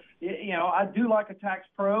 So, I do like a tax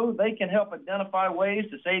pro. They can help identify ways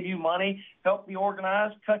to save you money, help you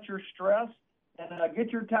organize, cut your stress, and get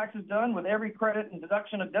your taxes done with every credit and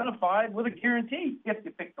deduction identified with a guarantee if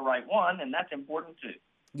you pick the right one, and that's important too.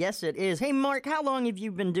 Yes, it is. Hey, Mark, how long have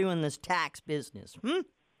you been doing this tax business?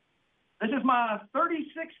 This is my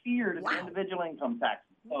 36th year to the individual income tax,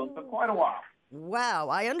 so for quite a while. Wow,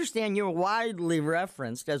 I understand you're widely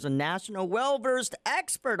referenced as a national well-versed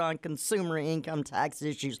expert on consumer income tax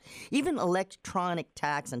issues, even electronic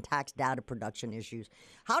tax and tax data production issues.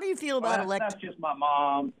 How do you feel about That's just my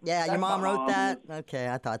mom. Yeah, that's your mom wrote mom. that? Okay,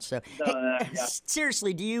 I thought so. Hey,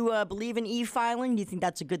 seriously, do you believe in e-filing? Do you think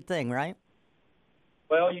that's a good thing, right?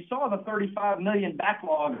 Well, you saw the 35 million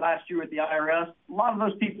backlog last year with the IRS. A lot of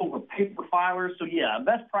those people were paper filers. So, yeah,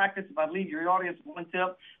 best practice, if I leave your audience one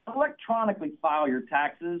tip, electronically file your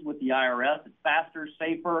taxes with the IRS. It's faster,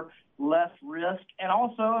 safer, less risk. And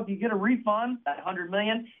also, if you get a refund, that $100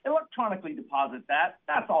 million, electronically deposit that.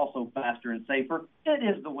 That's also faster and safer. It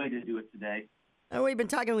is the way to do it today. We've been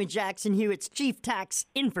talking with Jackson Hewitt's Chief Tax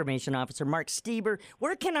Information Officer, Mark Stieber.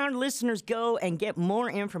 Where can our listeners go and get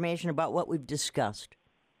more information about what we've discussed?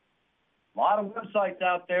 A lot of websites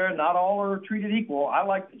out there. Not all are treated equal. I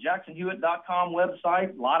like the JacksonHewitt.com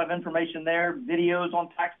website. A lot of information there, videos on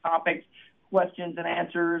tax topics, questions and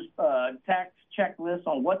answers, tax checklists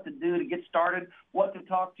on what to do to get started, what to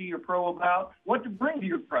talk to your pro about, what to bring to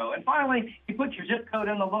your pro. And finally, you put your zip code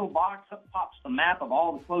in the little box, up pops the map of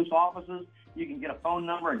all the close offices. You can get a phone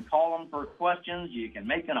number and call them for questions. You can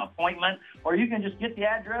make an appointment, or you can just get the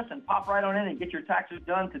address and pop right on in and get your taxes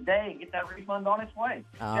done today and get that refund on its way.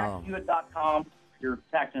 JacksonHewitt.com for your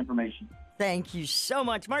tax information. Thank you so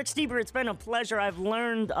much. Mark Stieber, it's been a pleasure. I've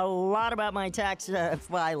learned a lot about my tax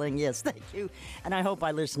filing. Yes, thank you. And I hope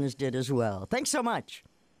our listeners did as well. Thanks so much.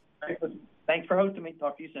 Thanks for hosting me.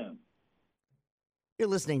 Talk to you soon. You're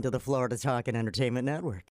listening to the Florida Talk and Entertainment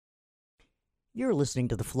Network. You're listening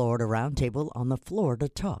to the Florida Roundtable on the Florida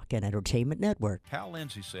Talk and Entertainment Network. Hal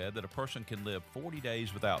Lindsey said that a person can live 40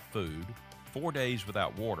 days without food, 4 days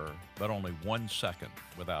without water, but only 1 second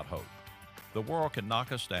without hope. The world can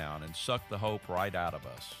knock us down and suck the hope right out of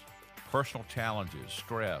us. Personal challenges,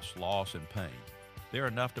 stress, loss, and pain, they're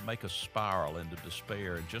enough to make us spiral into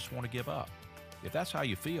despair and just want to give up. If that's how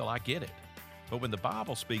you feel, I get it. But when the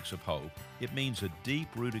Bible speaks of hope, it means a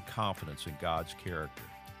deep-rooted confidence in God's character,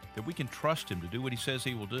 that we can trust Him to do what He says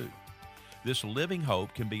He will do. This living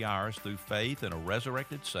hope can be ours through faith in a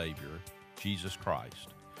resurrected Savior, Jesus Christ.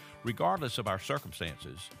 Regardless of our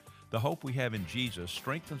circumstances, the hope we have in Jesus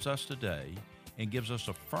strengthens us today and gives us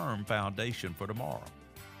a firm foundation for tomorrow.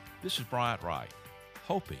 This is Bryant Wright,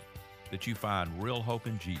 hoping that you find real hope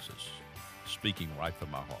in Jesus, speaking right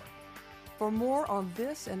from my heart. For more on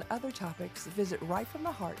this and other topics, visit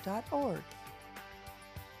rightfromtheheart.org.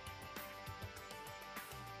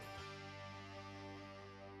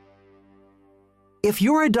 If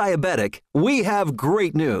you're a diabetic, we have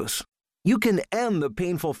great news. You can end the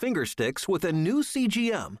painful finger sticks with a new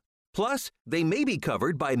CGM. Plus, they may be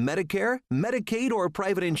covered by Medicare, Medicaid, or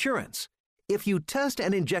private insurance. If you test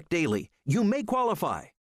and inject daily, you may qualify.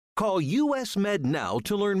 Call US Med now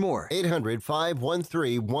to learn more.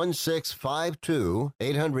 800-513-1652.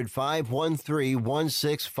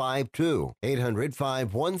 800-513-1652.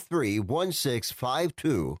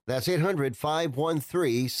 800-513-1652. That's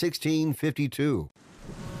 800-513-1652.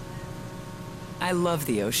 I love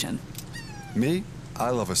the ocean. Me? I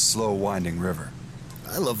love a slow winding river.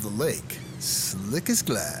 I love the lake. Slick as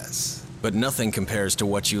glass. But nothing compares to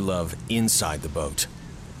what you love inside the boat.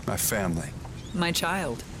 My family. My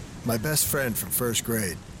child. My best friend from first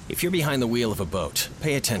grade. If you're behind the wheel of a boat,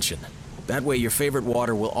 pay attention. That way your favorite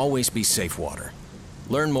water will always be safe water.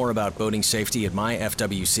 Learn more about boating safety at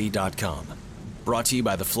myfwc.com. Brought to you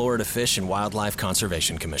by the Florida Fish and Wildlife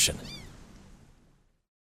Conservation Commission.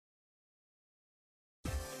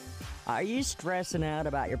 Are you stressing out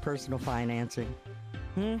about your personal financing?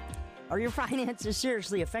 Are your finances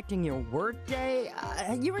seriously affecting your workday?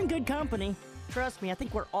 You're in good company. Trust me, I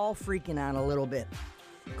think we're all freaking out a little bit.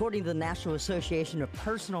 According to the National Association of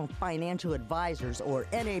Personal Financial Advisors, or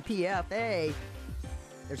NAPFA,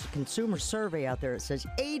 there's a consumer survey out there that says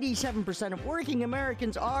 87% of working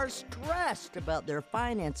Americans are stressed about their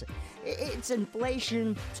finances. It's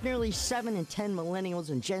inflation. It's nearly 7 in 10 millennials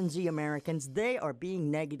and Gen Z Americans. They are being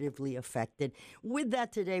negatively affected. With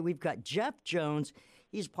that today, we've got Jeff Jones.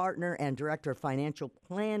 He's partner and director of financial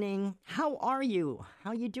planning. How are you?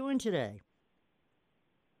 How are you doing today?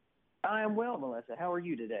 I'm well, Melissa. How are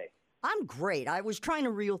you today? I'm great. I was trying to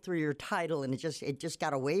reel through your title, and it just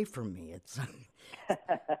got away from me. It's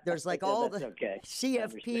there's like all the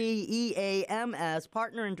CFP, EAMS,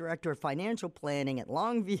 partner and director of financial planning at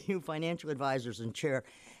Longview Financial Advisors and chair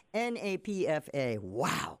NAPFA.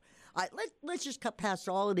 Wow. Let's just cut past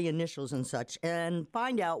all of the initials and such and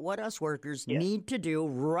find out what us workers need to do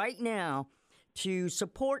right now to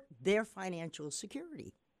support their financial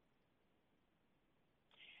security.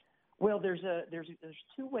 Well, there's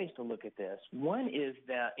two ways to look at this. One is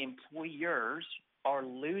that employers are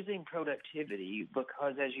losing productivity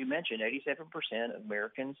because, as you mentioned, 87% of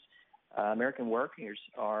American workers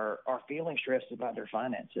are feeling stressed about their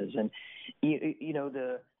finances, and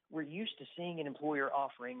we're used to seeing an employer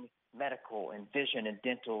offering medical and vision and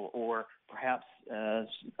dental, or perhaps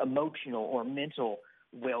emotional or mental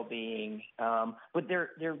well-being, but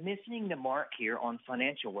they're missing the mark here on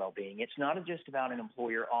financial well-being. It's not just about an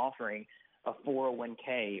employer offering a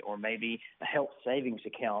 401k or maybe a health savings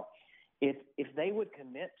account. If they would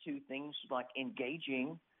commit to things like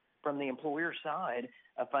engaging from the employer side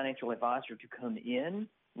a financial advisor to come in,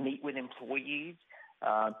 meet with employees,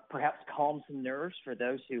 perhaps calm some nerves for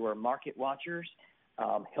those who are market watchers,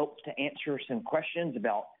 helps to answer some questions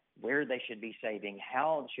about where they should be saving,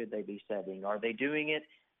 how should they be saving, are they doing it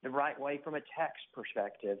the right way from a tax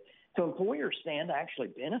perspective. So employers stand to actually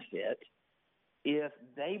benefit if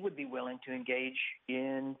they would be willing to engage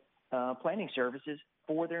in planning services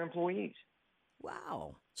for their employees.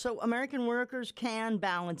 Wow. So American workers can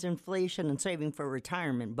balance inflation and saving for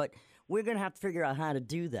retirement, but we're going to have to figure out how to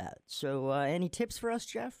do that. So any tips for us,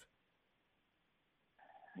 Jeff?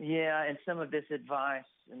 Yeah, and some of this advice,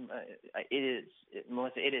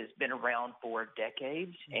 Melissa, it has been around for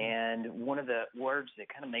decades, and one of the words that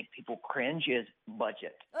kind of make people cringe is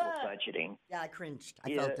budget or budgeting. Yeah, I cringed.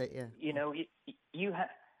 I felt it, yeah. You know, you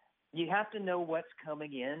have to know what's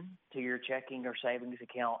coming in to your checking or savings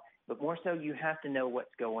account, but more so you have to know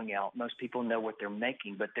what's going out. Most people know what they're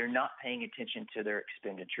making, but they're not paying attention to their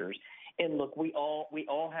expenditures. And look, we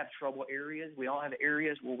all have trouble areas. We all have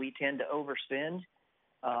areas where we tend to overspend.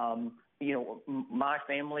 My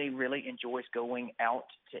family really enjoys going out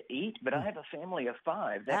to eat, but I have a family of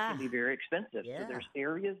 5. That can be very expensive. Yeah. So there's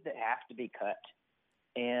areas that have to be cut.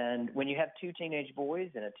 And when you have 2 teenage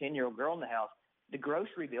boys and a 10-year-old girl in the house, the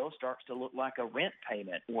grocery bill starts to look like a rent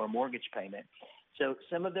payment or a mortgage payment. So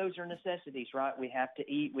some of those are necessities, right? We have to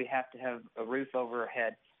eat. We have to have a roof over our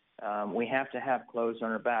head. We have to have clothes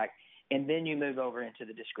on our back. And then you move over into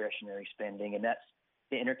the discretionary spending, and that's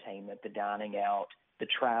the entertainment, the dining out, the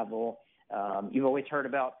travel. You've always heard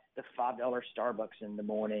about the $5 Starbucks in the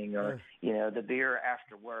morning or, the beer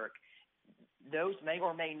after work. Those may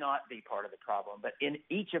or may not be part of the problem. But in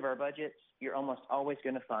each of our budgets, you're almost always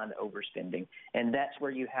going to find overspending. And that's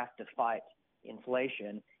where you have to fight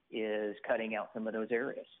inflation, is cutting out some of those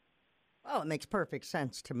areas. Well, it makes perfect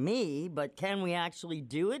sense to me, but can we actually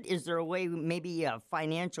do it? Is there a way maybe a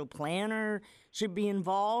financial planner should be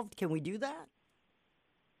involved? Can we do that?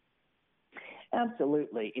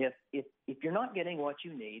 Absolutely. If you're not getting what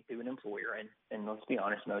you need through an employer, and let's be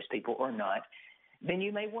honest, most people are not, then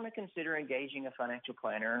you may want to consider engaging a financial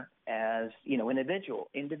planner as, an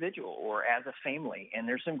individual or as a family. And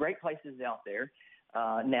there's some great places out there.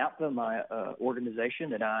 NAPFA, my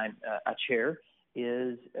organization that I chair,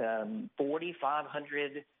 is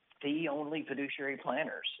 4,500 fee-only fiduciary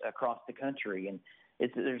planners across the country. And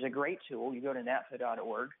there's a great tool. You go to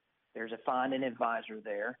napfa.org. There's a Find an Advisor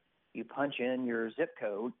there. You punch in your zip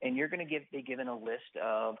code, and you're going to be given a list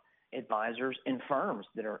of advisors and firms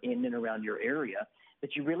that are in and around your area,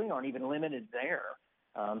 but you really aren't even limited there.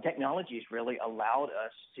 Technology has really allowed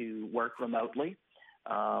us to work remotely.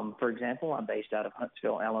 For example, I'm based out of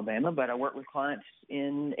Huntsville, Alabama, but I work with clients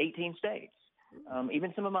in 18 states.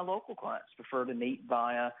 Even some of my local clients prefer to meet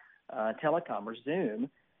via telecom or Zoom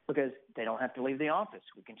because they don't have to leave the office.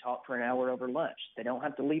 We can talk for an hour over lunch. They don't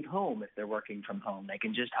have to leave home if they're working from home. They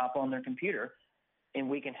can just hop on their computer, and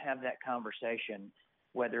we can have that conversation,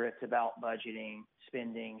 whether it's about budgeting,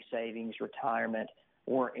 spending, savings, retirement,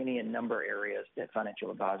 or any number of areas that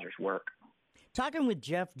financial advisors work. Talking with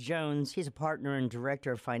Jeff Jones, he's a partner and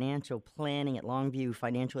director of financial planning at Longview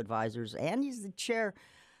Financial Advisors, and he's the chair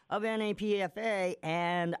of NAPFA,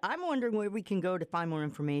 and I'm wondering where we can go to find more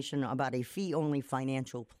information about a fee-only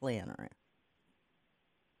financial planner.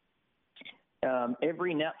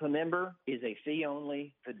 Every NAPFA member is a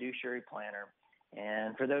fee-only fiduciary planner,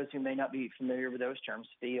 and for those who may not be familiar with those terms,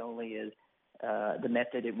 fee-only is the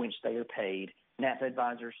method in which they are paid. NAPFA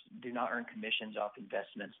advisors do not earn commissions off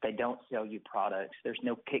investments. They don't sell you products. There's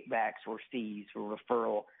no kickbacks or fees for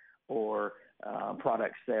referral or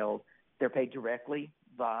product sales. They're paid directly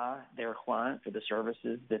by their client for the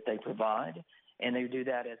services that they provide, and they do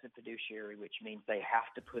that as a fiduciary, which means they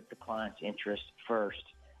have to put the client's interest first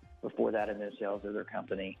before that in themselves or their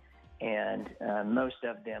company. And most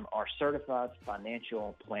of them are certified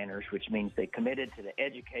financial planners, which means they committed to the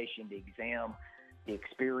education, the exam, the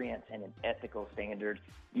experience, and an ethical standard.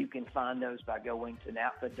 You can find those by going to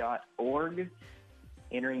napfa.org,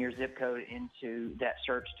 entering your zip code into that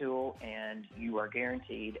search tool, and you are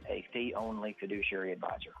guaranteed a fee-only fiduciary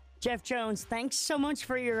advisor. Jeff Jones, thanks so much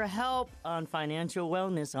for your help on financial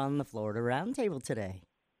wellness on the Florida Roundtable today.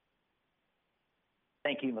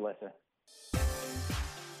 Thank you, Melissa.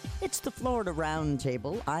 It's the Florida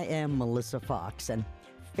Roundtable. I am Melissa Fox, and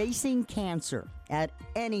facing cancer at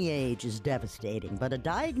any age is devastating, but a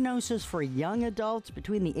diagnosis for young adults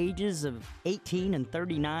between the ages of 18 and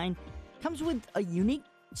 39 comes with a unique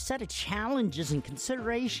set of challenges and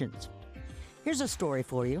considerations. Here's a story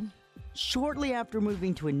for you. Shortly after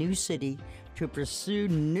moving to a new city to pursue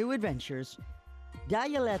new adventures,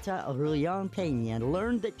 Dayaleta Ruyan Peña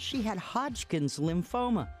learned that she had Hodgkin's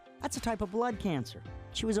lymphoma. That's a type of blood cancer.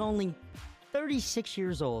 She was only 36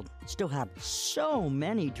 years old, still had so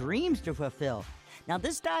many dreams to fulfill. Now,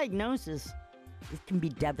 this diagnosis, it can be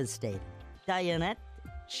devastating. Dianette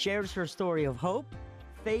shares her story of hope,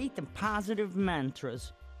 faith, and positive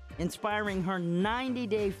mantras, inspiring her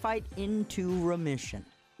 90-day fight into remission.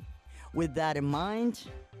 With that in mind,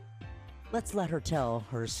 let's let her tell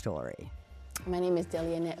her story. My name is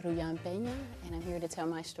Delianette Ruyan Peña, and I'm here to tell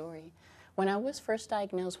my story. When I was first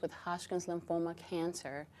diagnosed with Hodgkin's lymphoma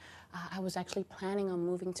cancer, I was actually planning on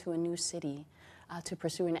moving to a new city to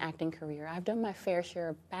pursue an acting career. I've done my fair share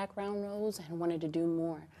of background roles and wanted to do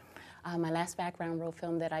more. My last background role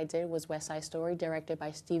film that I did was West Side Story, directed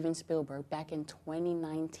by Steven Spielberg back in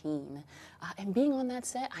 2019. And being on that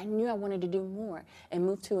set, I knew I wanted to do more and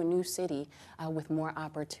move to a new city with more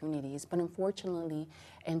opportunities. But unfortunately,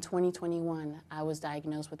 in 2021, I was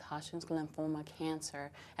diagnosed with Hodgkin's lymphoma cancer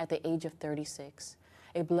at the age of 36,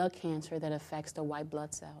 a blood cancer that affects the white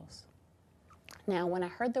blood cells. Now, when I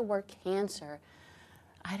heard the word cancer,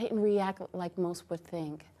 I didn't react like most would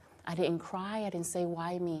think. I didn't cry, I didn't say,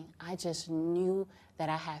 why me? I just knew that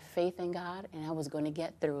I had faith in God and I was going to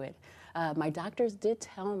get through it. My doctors did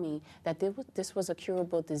tell me that this was a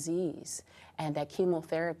curable disease and that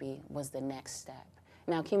chemotherapy was the next step.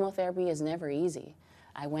 Now, chemotherapy is never easy.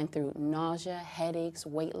 I went through nausea, headaches,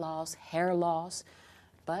 weight loss, hair loss,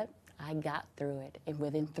 but I got through it. And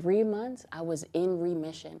within 3 months, I was in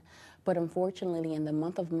remission. But unfortunately, in the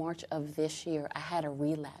month of March of this year, I had a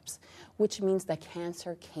relapse, which means the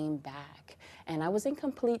cancer came back. And I was in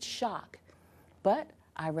complete shock. But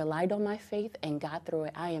I relied on my faith and got through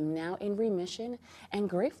it. I am now in remission and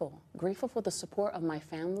grateful for the support of my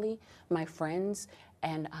family, my friends,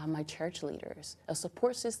 and my church leaders. A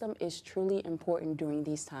support system is truly important during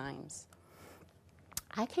these times.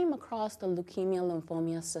 I came across the Leukemia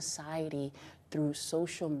Lymphoma Society through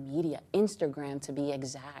social media, Instagram to be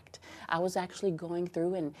exact. I was actually going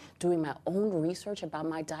through and doing my own research about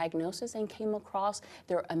my diagnosis and came across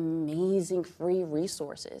their amazing free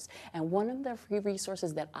resources. And one of the free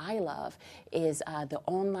resources that I love is the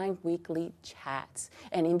online weekly chats.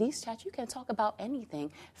 And in these chats, you can talk about anything: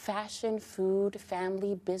 fashion, food,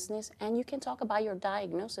 family, business, and you can talk about your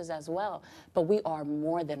diagnosis as well. But we are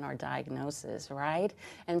more than our diagnosis, right?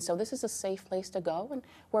 And so this is a safe place to go and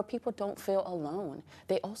where people don't feel alone.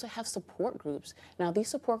 They also have support groups. Now, these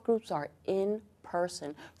support groups are in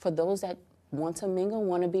person for those that want to mingle,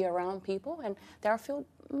 want to be around people, and they feel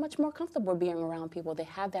much more comfortable being around people. They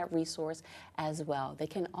have that resource as well. They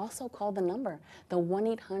can also call the number, the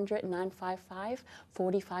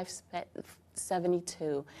 1-800-955-45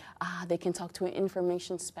 72. They can talk to an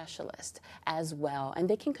information specialist as well, and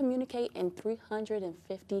they can communicate in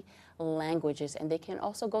 350 languages, and they can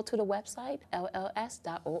also go to the website,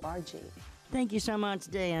 lls.org. Thank you so much,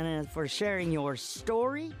 Diana, for sharing your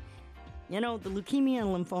story. You know, the Leukemia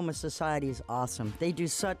and Lymphoma Society is awesome. They do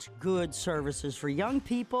such good services for young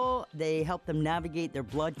people. They help them navigate their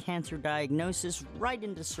blood cancer diagnosis right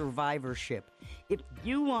into survivorship. If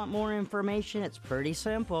you want more information, it's pretty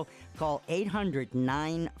simple. Call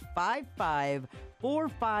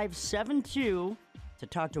 800-955-4572 to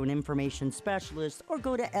talk to an information specialist, or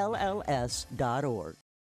go to lls.org.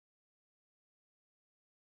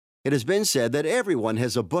 It has been said that everyone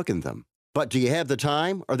has a book in them. But do you have the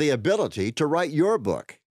time or the ability to write your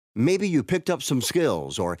book? Maybe you picked up some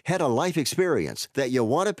skills or had a life experience that you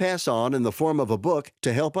want to pass on in the form of a book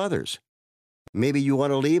to help others. Maybe you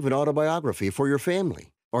want to leave an autobiography for your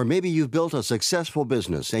family. Or maybe you've built a successful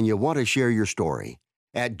business and you want to share your story.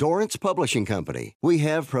 At Dorrance Publishing Company, we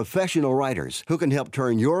have professional writers who can help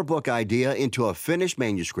turn your book idea into a finished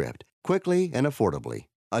manuscript quickly and affordably.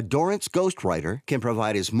 A Dorrance ghostwriter can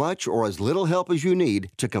provide as much or as little help as you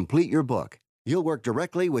need to complete your book. You'll work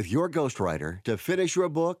directly with your ghostwriter to finish your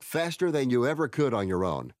book faster than you ever could on your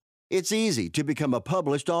own. It's easy to become a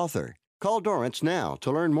published author. Call Dorrance now to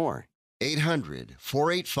learn more.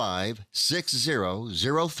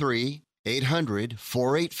 800-485-6003.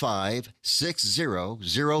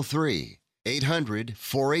 800-485-6003.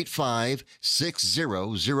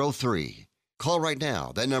 800-485-6003. Call right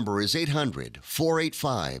now. That number is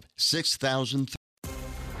 800-485-6003.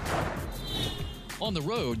 On the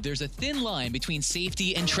road, there's a thin line between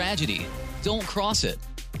safety and tragedy. Don't cross it.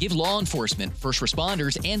 Give law enforcement, first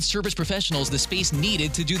responders, and service professionals the space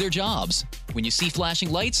needed to do their jobs. When you see flashing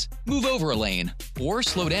lights, move over a lane or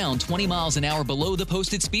slow down 20 miles an hour below the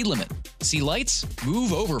posted speed limit. See lights?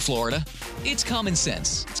 Move over, Florida. It's common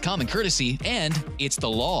sense, it's common courtesy, and it's the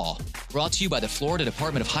law. Brought to you by the Florida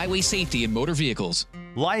Department of Highway Safety and Motor Vehicles.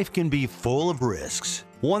 Life can be full of risks.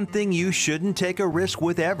 One thing you shouldn't take a risk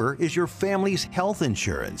with ever is your family's health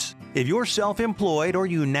insurance. If you're self-employed or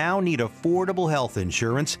you now need affordable health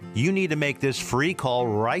insurance, you need to make this free call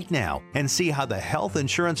right now and see how the Health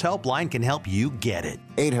Insurance Helpline can help you get it.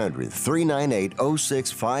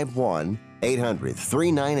 800-398-0651.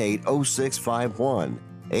 800-398-0651.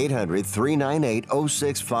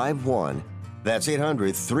 800-398-0651. That's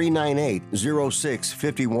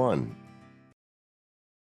 800-398-0651.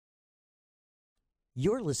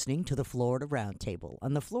 You're listening to the Florida Roundtable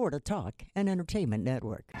on the Florida Talk and Entertainment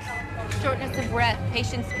Network. Shortness of breath,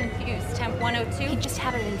 patient's confused, temp 102. He just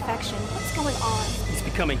had an infection. What's going on? He's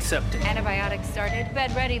becoming septic. Antibiotics started.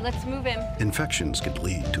 Bed ready, let's move him. Infections can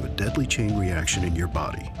lead to a deadly chain reaction in your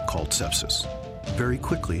body called sepsis. Very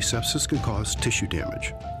quickly, sepsis can cause tissue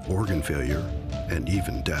damage, organ failure, and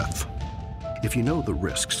even death. If you know the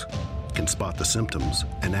risks, can spot the symptoms,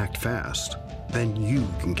 and act fast, then you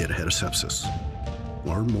can get ahead of sepsis.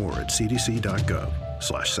 Learn more at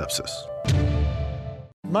cdc.gov/sepsis.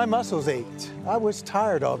 My muscles ached. I was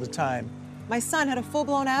tired all the time. My son had a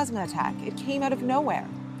full-blown asthma attack. It came out of nowhere.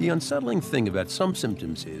 The unsettling thing about some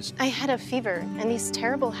symptoms is I had a fever and these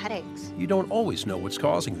terrible headaches. you don't always know what's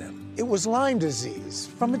causing them. It was Lyme disease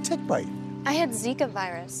from a tick bite. I had Zika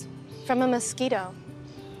virus from a mosquito.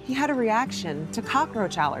 He had a reaction to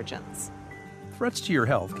cockroach allergens. Threats to your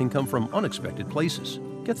health can come from unexpected places.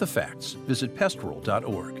 Get the facts. Visit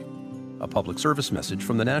pestworld.org. A public service message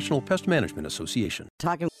from the National Pest Management Association.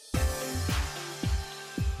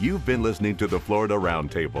 You've been listening to the Florida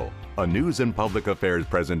Roundtable, a news and public affairs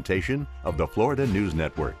presentation of the Florida News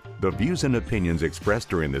Network. The views and opinions expressed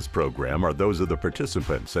during this program are those of the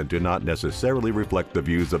participants and do not necessarily reflect the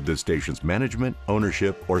views of this station's management,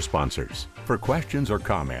 ownership, or sponsors. For questions or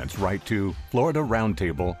comments, write to Florida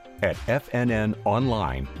Roundtable at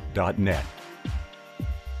fnnonline.net.